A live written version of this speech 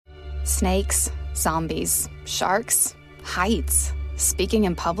Snakes, zombies, sharks, heights, speaking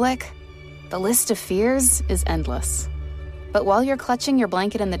in public. The list of fears is endless. But while you're clutching your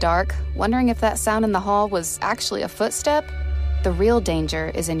blanket in the dark, wondering if that sound in the hall was actually a footstep, the real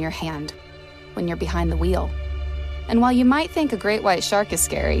danger is in your hand, when you're behind the wheel. And while you might think a great white shark is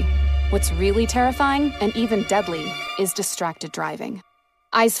scary, what's really terrifying and even deadly is distracted driving.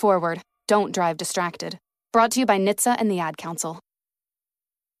 Eyes forward, don't drive distracted. Brought to you by NHTSA and the Ad Council.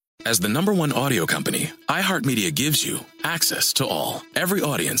 As the #1 audio company, iHeartMedia gives you access to all. Every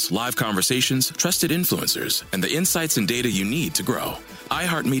audience, live conversations, trusted influencers, and the insights and data you need to grow.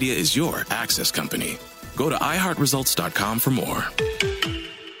 iHeartMedia is your access company. Go to iHeartResults.com for more.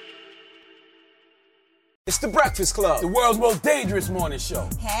 It's The Breakfast Club, the world's most dangerous morning show.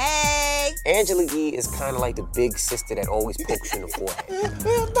 Hey! Angela Yee is kind of like the big sister that always pokes you in the forehead.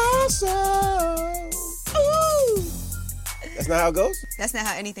 That's not how it goes? That's not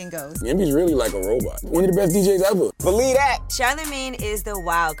how anything goes. Yemi's really like a robot. One of the best DJs ever. Believe that. Charlamagne is the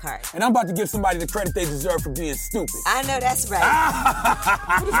wild card. And I'm about to give somebody the credit they deserve for being stupid. I know that's right.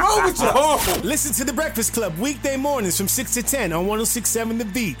 What is wrong with you? Oh. Listen to The Breakfast Club weekday mornings from 6 to 10 on 106.7 The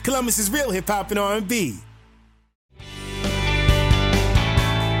Beat, Columbus's real hip-hop and R&B.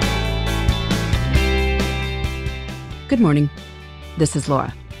 Good morning. This is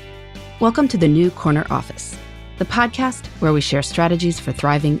Laura. Welcome to the New Corner Office, the podcast where we share strategies for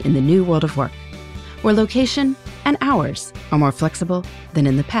thriving in the new world of work, where location and hours are more flexible than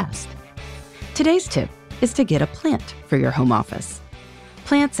in the past. Today's tip is to get a plant for your home office.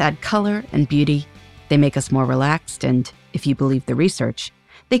 Plants add color and beauty. They make us more relaxed, and if you believe the research,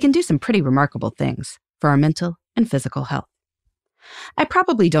 they can do some pretty remarkable things for our mental and physical health. I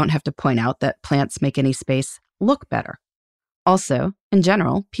probably don't have to point out that plants make any space look better. Also, in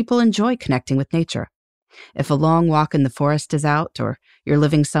general, people enjoy connecting with nature. If a long walk in the forest is out, or you're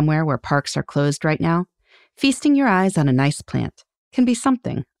living somewhere where parks are closed right now, feasting your eyes on a nice plant can be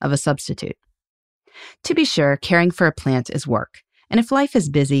something of a substitute. To be sure, caring for a plant is work, and if life is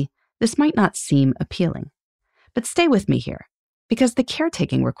busy, this might not seem appealing. But stay with me here, because the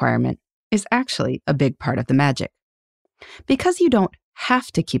caretaking requirement is actually a big part of the magic. Because you don't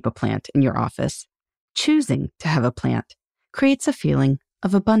have to keep a plant in your office, choosing to have a plant creates a feeling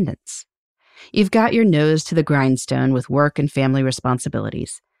of abundance. You've got your nose to the grindstone with work and family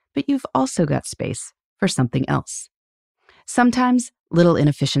responsibilities, but you've also got space for something else. Sometimes little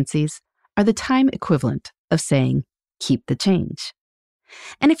inefficiencies are the time equivalent of saying, keep the change.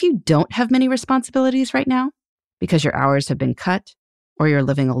 And if you don't have many responsibilities right now, because your hours have been cut or you're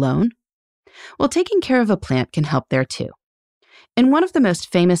living alone, well, taking care of a plant can help there too. In one of the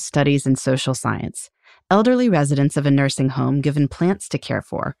most famous studies in social science, elderly residents of a nursing home given plants to care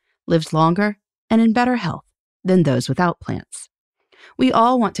for lived longer and in better health than those without plants. We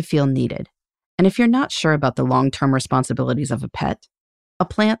all want to feel needed, and if you're not sure about the long-term responsibilities of a pet, a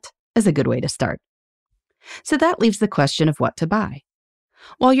plant is a good way to start. So that leaves the question of what to buy.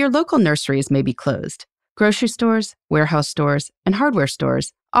 While your local nurseries may be closed, grocery stores, warehouse stores, and hardware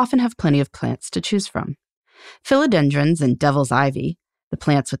stores often have plenty of plants to choose from. Philodendrons and devil's ivy, the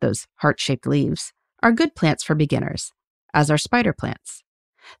plants with those heart-shaped leaves, are good plants for beginners, as are spider plants.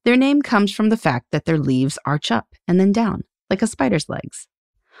 Their name comes from the fact that their leaves arch up and then down, like a spider's legs.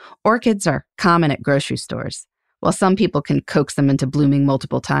 Orchids are common at grocery stores. While some people can coax them into blooming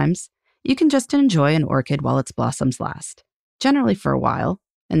multiple times, you can just enjoy an orchid while its blossoms last, generally for a while,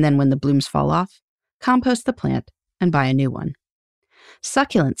 and then when the blooms fall off, compost the plant and buy a new one.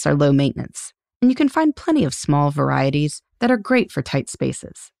 Succulents are low maintenance, and you can find plenty of small varieties that are great for tight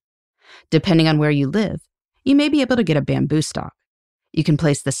spaces. Depending on where you live, you may be able to get a bamboo stalk. You can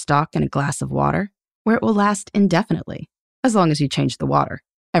place the stalk in a glass of water where it will last indefinitely, as long as you change the water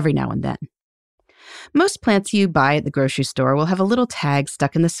every now and then. Most plants you buy at the grocery store will have a little tag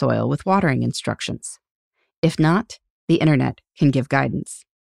stuck in the soil with watering instructions. If not, the internet can give guidance.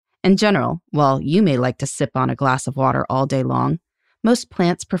 In general, while you may like to sip on a glass of water all day long, most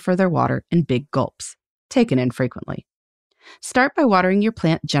plants prefer their water in big gulps, taken in frequently. Start by watering your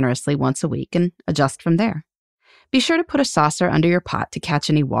plant generously once a week and adjust from there. Be sure to put a saucer under your pot to catch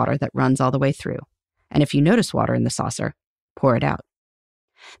any water that runs all the way through. And if you notice water in the saucer, pour it out.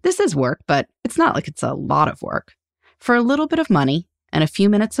 This is work, but it's not like it's a lot of work. For a little bit of money and a few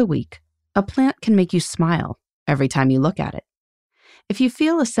minutes a week, a plant can make you smile every time you look at it. If you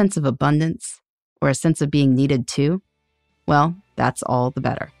feel a sense of abundance or a sense of being needed too, well, that's all the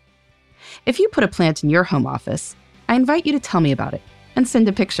better. If you put a plant in your home office, I invite you to tell me about it and send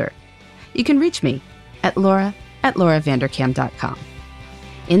a picture. You can reach me at laura@lauravanderkam.com.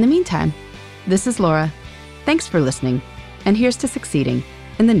 In the meantime, this is Laura. Thanks for listening, and here's to succeeding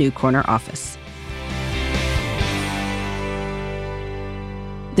in the new corner office.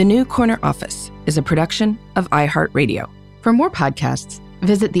 The New Corner Office is a production of iHeartRadio. For more podcasts,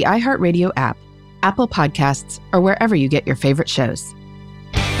 visit the iHeartRadio app, Apple Podcasts, or wherever you get your favorite shows.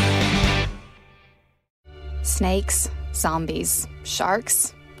 Snakes, zombies,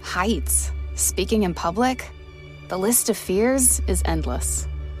 sharks, heights, speaking in public. The list of fears is endless.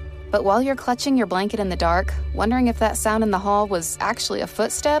 But while you're clutching your blanket in the dark, wondering if that sound in the hall was actually a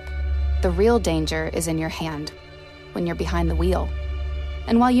footstep, the real danger is in your hand, when you're behind the wheel.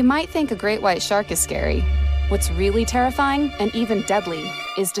 And while you might think a great white shark is scary, what's really terrifying and even deadly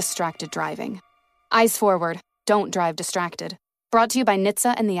is distracted driving. Eyes forward, don't drive distracted. Brought to you by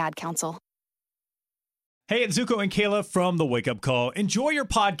NHTSA and the Ad Council. Hey, it's Zuko and Kayla from The Wake Up Call. Enjoy your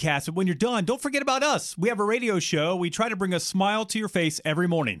podcast, but when you're done, don't forget about us. We have a radio show. We try to bring a smile to your face every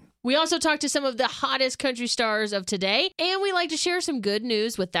morning. We also talk to some of the hottest country stars of today, and we like to share some good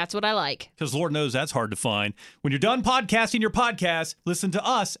news with That's What I Like. Because Lord knows that's hard to find. When you're done podcasting your podcast, listen to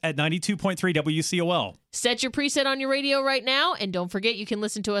us at 92.3 WCOL. Set your preset on your radio right now, and don't forget you can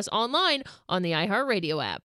listen to us online on the iHeartRadio app.